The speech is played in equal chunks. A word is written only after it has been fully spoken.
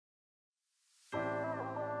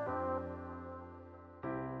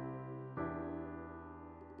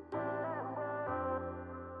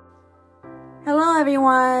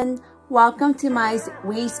everyone, welcome to my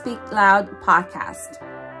We Speak Loud podcast.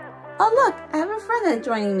 Oh look, I have a friend that's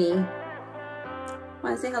joining me.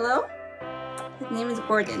 Want to say hello? His name is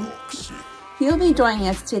Gordon. He'll be joining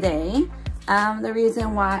us today. The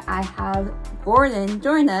reason why I have Gordon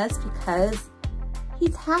join us because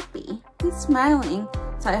he's happy, he's smiling.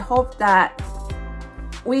 So I hope that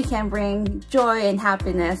we can bring joy and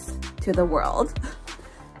happiness to the world.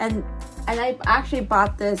 And I actually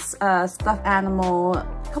bought this stuffed animal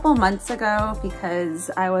a couple months ago because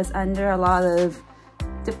I was under a lot of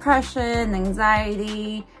depression,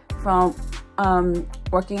 anxiety from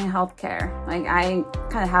working in healthcare. Like I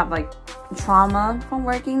kind of have like trauma from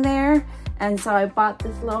working there. And so I bought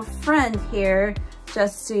this little friend here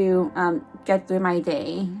just to get through my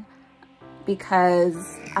day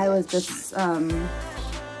because I was just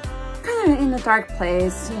kind of in a dark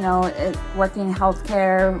place. You know, working in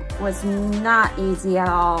healthcare was not easy at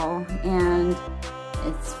all. And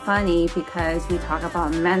it's funny because we talk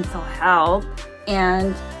about mental health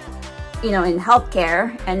and, you know, in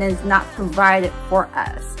healthcare, and it's not provided for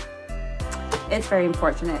us. It's very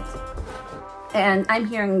unfortunate. And I'm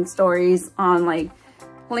hearing stories on like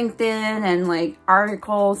LinkedIn and like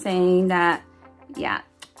articles saying that, yeah,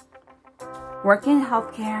 working in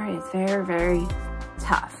healthcare is very, very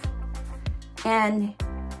tough. And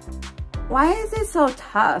why is it so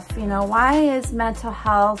tough? You know, why is mental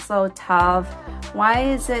health so tough? Why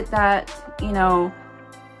is it that, you know,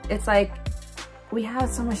 it's like we have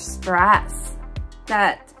so much stress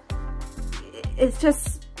that it's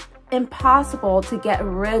just impossible to get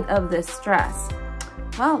rid of this stress?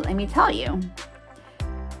 Well, let me tell you.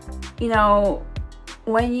 You know,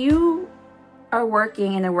 when you are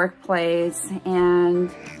working in a workplace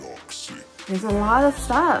and there's a lot of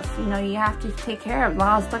stuff, you know, you have to take care of, a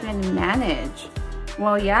lot of stuff you have to manage.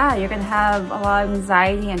 Well, yeah, you're gonna have a lot of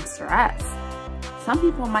anxiety and stress. Some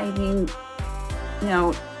people might even, you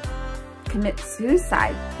know, commit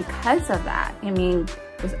suicide because of that. I mean,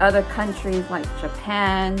 there's other countries like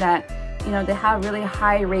Japan that, you know, they have really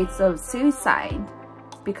high rates of suicide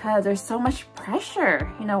because there's so much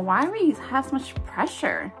pressure. You know, why do we have so much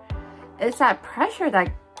pressure? It's that pressure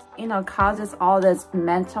that, you know, causes all this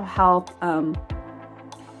mental health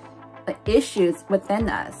issues within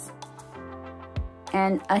us.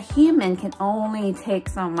 And a human can only take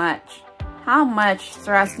so much. How much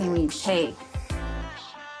stress can we take?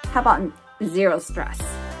 How about zero stress?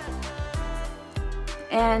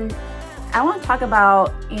 And I want to talk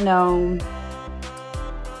about, you know,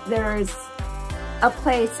 there's a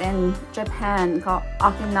place in Japan called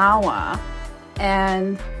Okinawa,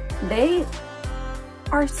 and they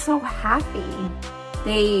are so happy.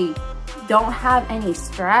 They don't have any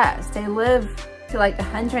stress. They live to like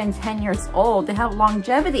 110 years old. They have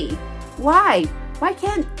longevity. Why? Why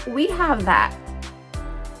can't we have that?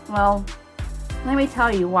 Well, let me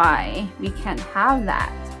tell you why we can't have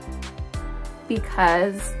that.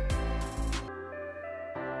 Because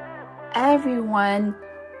everyone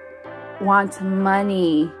wants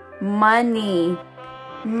money, money,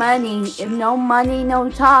 money. If no money, no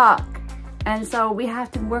talk. And so we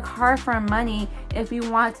have to work hard for money if we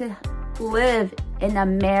want to live in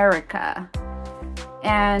America.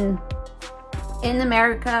 And in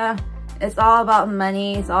America, it's all about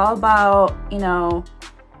money. It's all about, you know,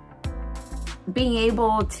 being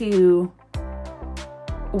able to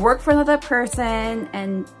work for another person,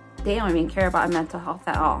 and they don't even care about mental health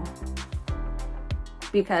at all.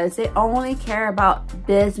 Because they only care about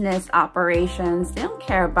business operations. They don't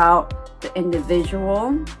care about the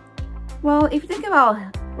individual. Well, if you think about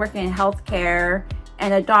working in healthcare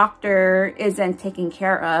and a doctor isn't taken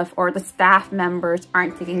care of, or the staff members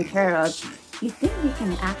aren't taken care of, you think we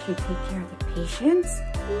can actually take care of the patients?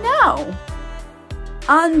 No.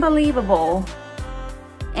 Unbelievable.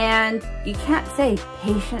 And you can't say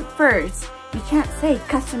patient first. You can't say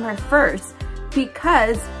customer first,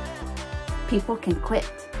 because people can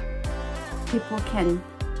quit. People can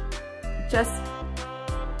just,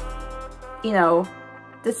 you know,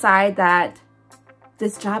 decide that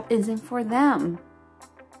this job isn't for them.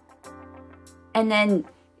 And then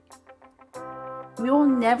we will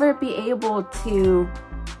never be able to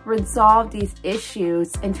resolve these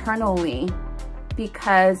issues internally,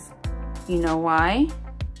 because you know why?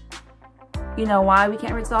 You know why we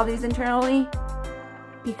can't resolve these internally?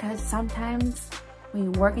 Because sometimes when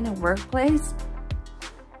you work in a workplace,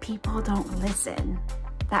 people don't listen.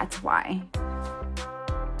 That's why.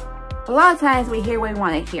 A lot of times we hear what we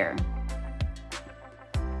want to hear.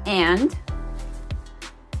 And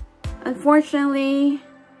unfortunately,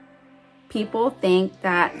 people think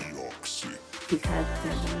that because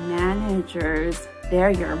they're the managers, they're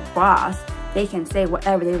your boss, they can say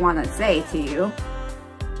whatever they want to say to you.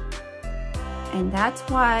 And that's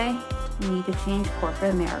why we need to change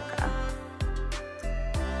corporate America.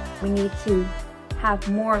 We need to have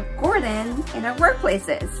more Gordon in our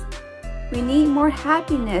workplaces. We need more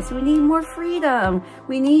happiness. We need more freedom.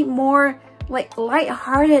 We need more like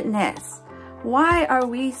lightheartedness. Why are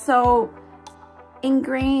we so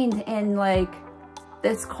ingrained in like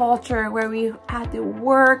this culture where we have to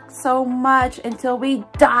work so much until we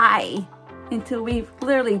die, until we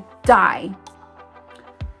literally die?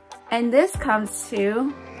 And this comes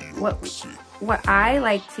to what I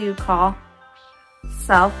like to call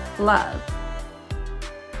self-love.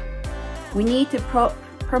 We need to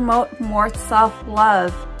promote more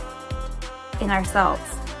self-love in ourselves.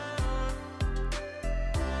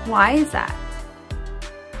 Why is that?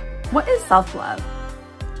 What is self-love?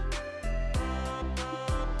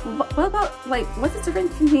 What about, like, what's the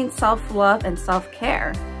difference between self-love and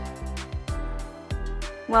self-care?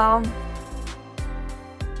 Well,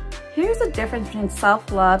 here's the difference between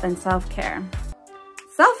self-love and self-care.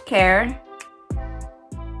 Self-care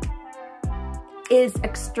is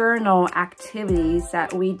external activities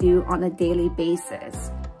that we do on a daily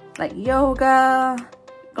basis, like yoga,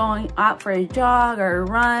 going out for a jog or a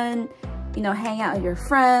run, you know, hang out with your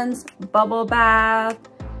friends, bubble bath,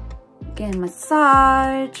 get a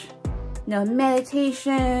massage, you know,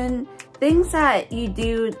 meditation, things that you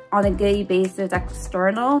do on a daily basis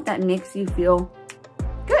external that makes you feel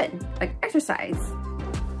good, like exercise.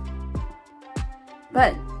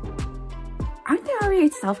 But aren't there already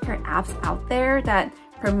self-care apps out there that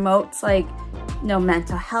promotes like, you know,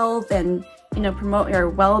 mental health and, you know, promote your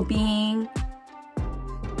well-being?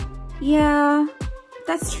 Yeah,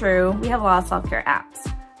 that's true. We have a lot of self-care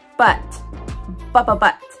apps, but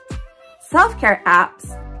self-care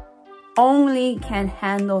apps only can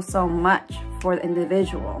handle so much for the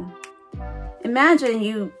individual. Imagine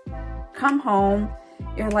you come home,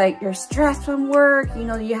 you're stressed from work, you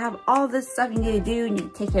know, you have all this stuff you need to do, you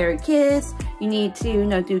need to take care of your kids, you need to, you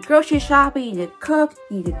know, do grocery shopping, you need to cook,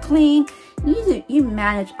 you need to clean, you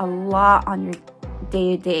manage a lot on your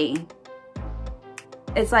day-to-day.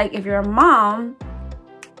 It's like if you're a mom,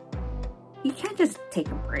 you can't just take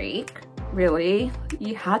a break, really.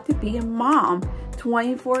 You have to be a mom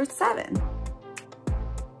 24/7.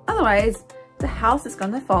 Otherwise, the house is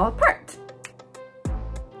gonna fall apart.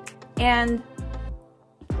 And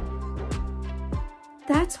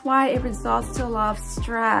that's why it results to a lot of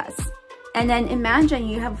stress. And then imagine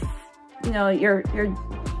you have, you know, your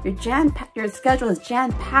schedule is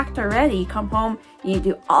jam-packed already. You come home, you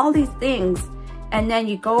do all these things, and then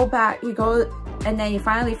you go back, and then you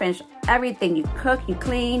finally finish everything. You cook, you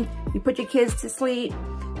clean, you put your kids to sleep,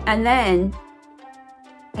 and then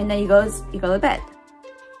you go to bed.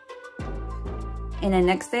 And then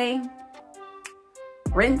next day,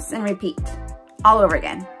 rinse and repeat all over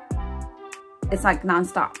again. It's like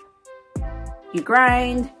nonstop. You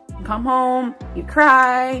grind, you come home, you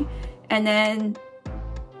cry, and then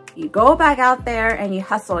you go back out there and you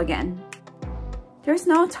hustle again. There's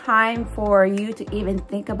no time for you to even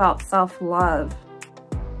think about self-love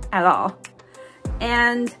at all.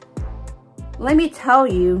 And let me tell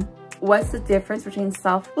you what's the difference between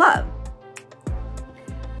self-love.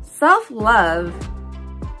 Self-love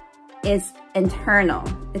is internal.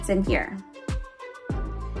 It's in here.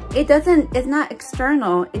 It's not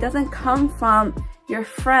external. It doesn't come from your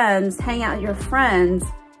friends, hang out with your friends,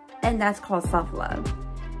 and that's called self-love.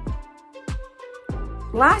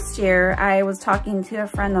 Last year, I was talking to a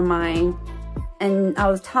friend of mine, and I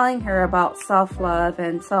was telling her about self-love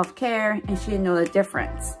and self-care, and she didn't know the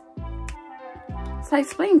difference. So I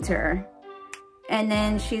explained to her, and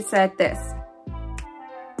then she said this.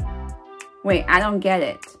 Wait, I don't get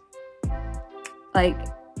it. Like,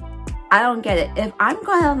 I don't get it. If I'm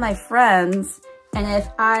going out with my friends, and if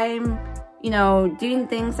I'm, you know, doing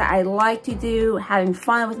things that I like to do, having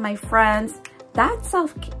fun with my friends, that's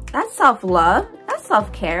self-love. That's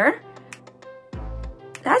self-care.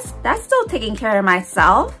 That's still taking care of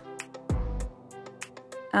myself.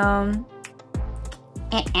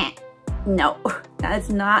 No, that is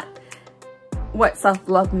not what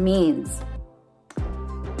self-love means.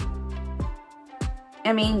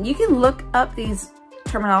 I mean, you can look up these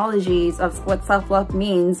terminologies of what self-love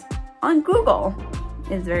means on Google.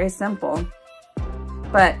 It's very simple.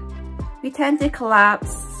 But we tend to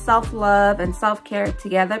collapse self-love and self-care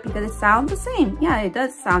together because it sounds the same. Yeah, it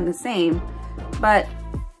does sound the same. But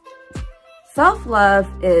self-love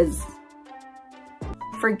is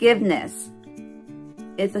forgiveness.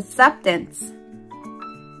 It's acceptance.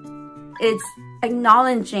 It's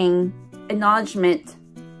acknowledging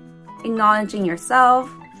yourself,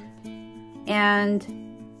 and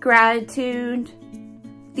gratitude.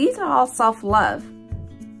 These are all self-love.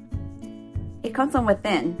 It comes from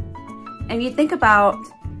within. And you think about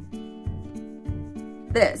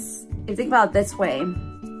this, you think about it this way.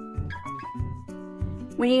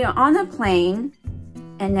 When you're on a plane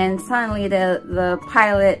and then suddenly the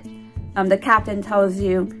pilot, the captain tells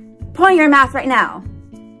you, put on your mask right now.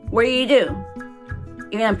 What do?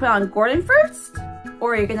 You're gonna put on Gordon first?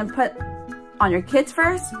 Or you're gonna put on your kids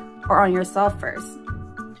first? Or on yourself first?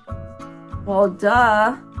 Well,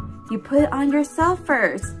 duh, you put it on yourself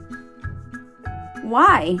first.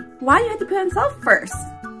 Why? Why do you have to put on yourself first?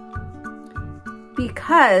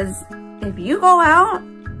 Because if you go out,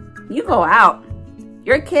 you go out.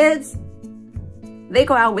 Your kids, they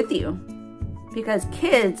go out with you. Because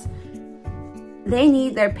kids, they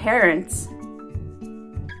need their parents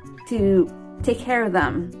to take care of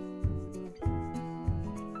them.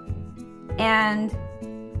 And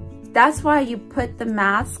that's why you put the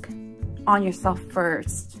mask on yourself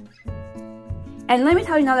first. And let me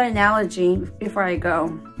tell you another analogy before I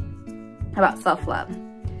go about self-love.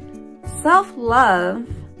 Self-love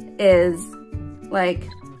is like,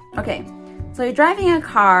 okay, so you're driving a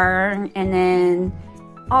car and then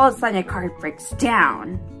all of a sudden your car breaks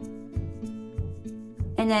down.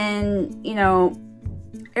 And then, you know,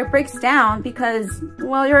 it breaks down because,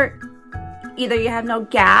 well, either you have no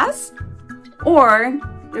gas or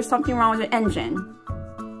there's something wrong with your engine.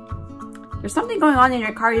 There's something going on in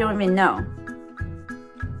your car you don't even know.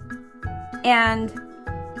 And,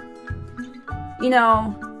 you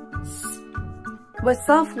know, with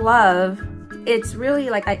self-love, it's really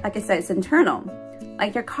like I said, it's internal.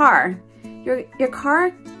 Like your car. Your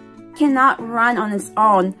car cannot run on its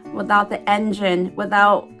own without the engine,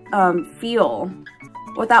 without fuel,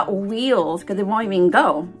 without wheels, because it won't even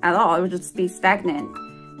go at all. It would just be stagnant.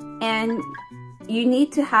 And you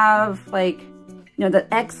need to have, like, you know, the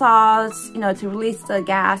exhaust, you know, to release the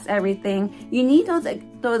gas, everything. You need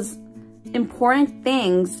those important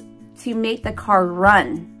things to make the car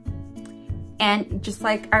run. And just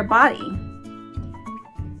like our body,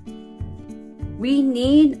 we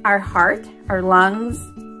need our heart, our lungs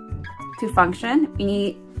to function. We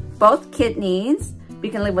need both kidneys. We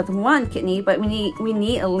can live with one kidney, but we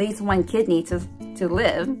need at least one kidney to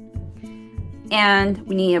live. And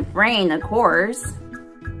we need a brain, of course.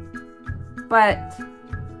 But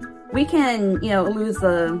we can, you know, lose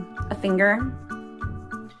a finger,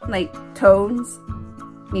 like toes,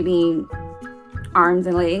 maybe arms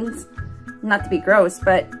and legs. Not to be gross,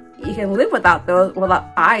 but you can live without those, without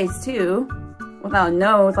eyes too, without a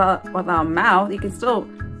nose, without a mouth. You can still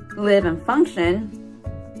live and function.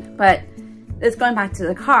 But it's going back to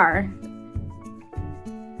the car.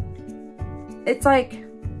 It's like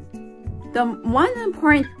the one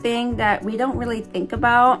important thing that we don't really think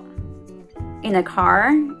about in a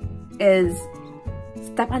car is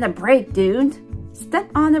step on the brake, dude. Step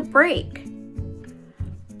on the brake.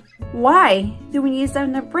 Why do we need to step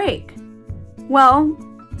on the brake? Well,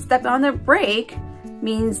 step on the brake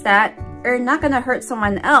means that you're not going to hurt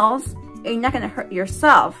someone else, and you're not going to hurt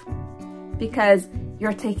yourself because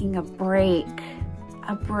you're taking a break.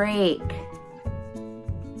 A break.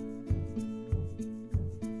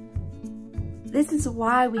 This is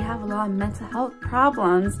why we have a lot of mental health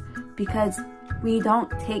problems, because we don't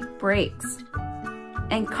take breaks.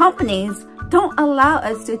 And companies don't allow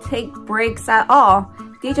us to take breaks at all.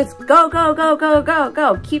 They just go, go, go, go, go,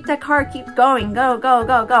 go. Keep that car, keep going, go, go,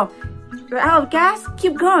 go, go. You're out of gas?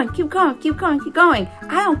 Keep going, keep going, keep going, keep going.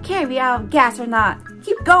 I don't care if you're out of gas or not.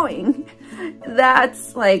 Keep going.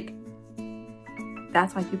 That's why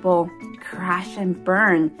people crash and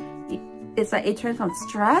burn. It's like it turns from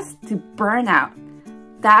stress to burnout.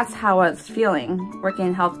 That's how I was feeling working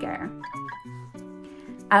in healthcare.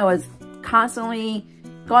 I was constantly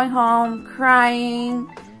going home, crying,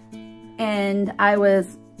 and I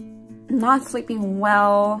was not sleeping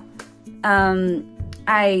well.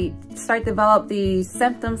 I started to develop the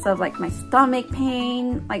symptoms of like my stomach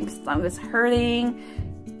pain, like my stomach was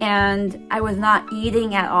hurting, and I was not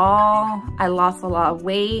eating at all. I lost a lot of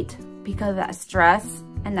weight because of that stress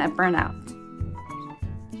and that burnout.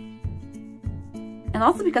 And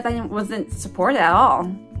also because I wasn't supported at all.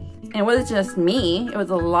 And it wasn't just me, it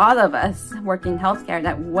was a lot of us working in healthcare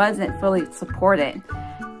that wasn't fully supported.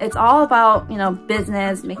 It's all about, you know,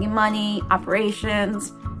 business, making money,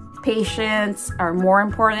 operations. Patients are more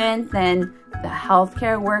important than the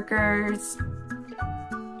healthcare workers.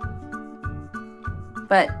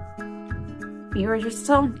 But we were just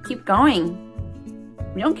told, keep going.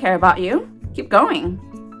 We don't care about you. Keep going.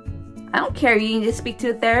 I don't care if you need to speak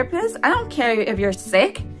to a therapist. I don't care if you're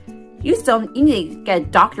sick. you need to get a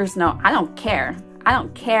doctor's note. I don't care. I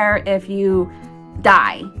don't care if you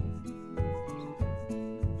die.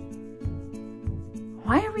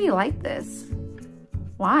 Why are we like this?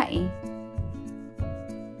 Why?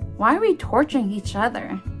 Why are we torturing each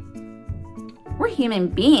other? We're human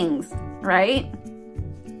beings, right?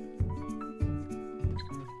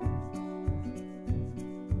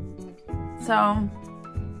 So,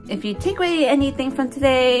 if you take away anything from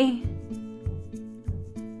today,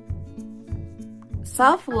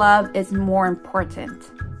 self-love is more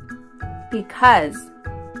important, because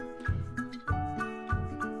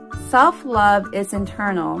self-love is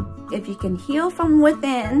internal. If you can heal from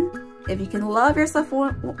within, if you can love yourself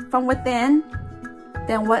from within,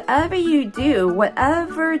 then whatever you do,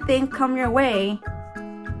 whatever thing come your way,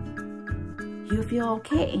 you feel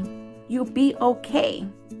okay. You'll be okay.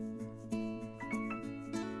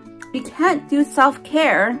 You can't do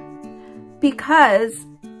self-care because,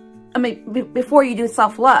 before you do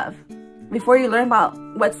self-love, before you learn about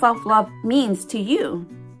what self-love means to you.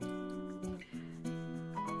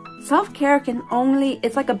 Self-care can only,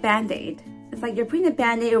 it's like a band-aid. It's like you're putting a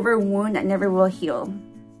band-aid over a wound that never will heal.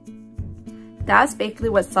 That's basically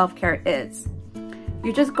what self-care is.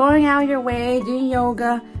 You're just going out your way, doing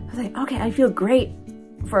yoga. I was like, okay, I feel great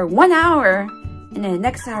for 1 hour. And then the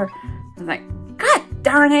next hour, I was like, God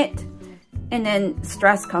darn it. And then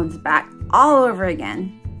stress comes back all over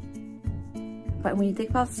again. But when you think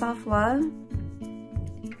about self-love,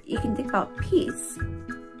 you can think about peace.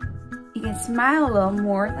 You can smile a little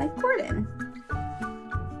more like Gordon.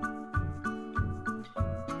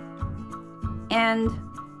 And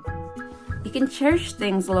you can cherish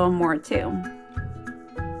things a little more too.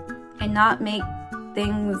 And not make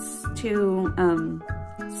things too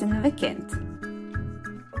significant.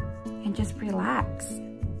 And just relax.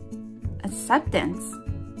 Acceptance.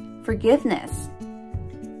 Forgiveness.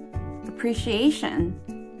 Appreciation.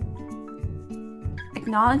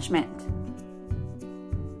 Acknowledgement.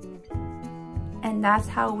 And that's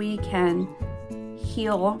how we can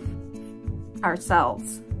heal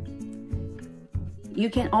ourselves. You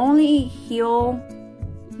can only heal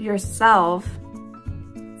yourself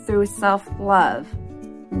through self-love,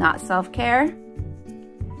 not self-care.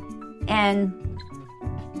 And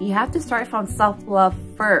you have to start from self-love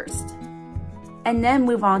first, and then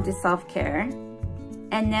move on to self-care,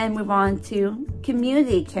 and then move on to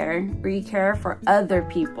community care, where you care for other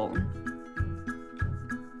people.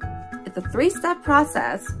 It's a 3-step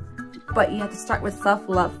process, but you have to start with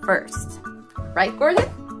self-love first. Right, Gordon?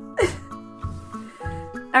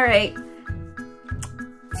 All right.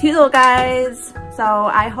 Toodle, guys. So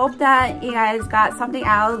I hope that you guys got something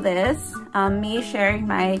out of this. Me sharing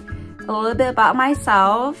a little bit about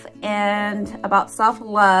myself and about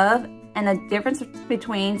self-love and the difference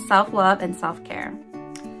between self-love and self-care.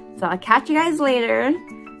 So I'll catch you guys later,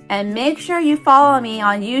 and make sure you follow me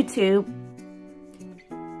on YouTube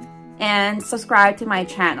and subscribe to my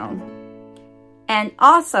channel. And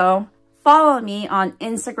also follow me on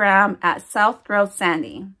Instagram at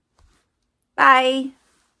selfgrowthsandy. Bye.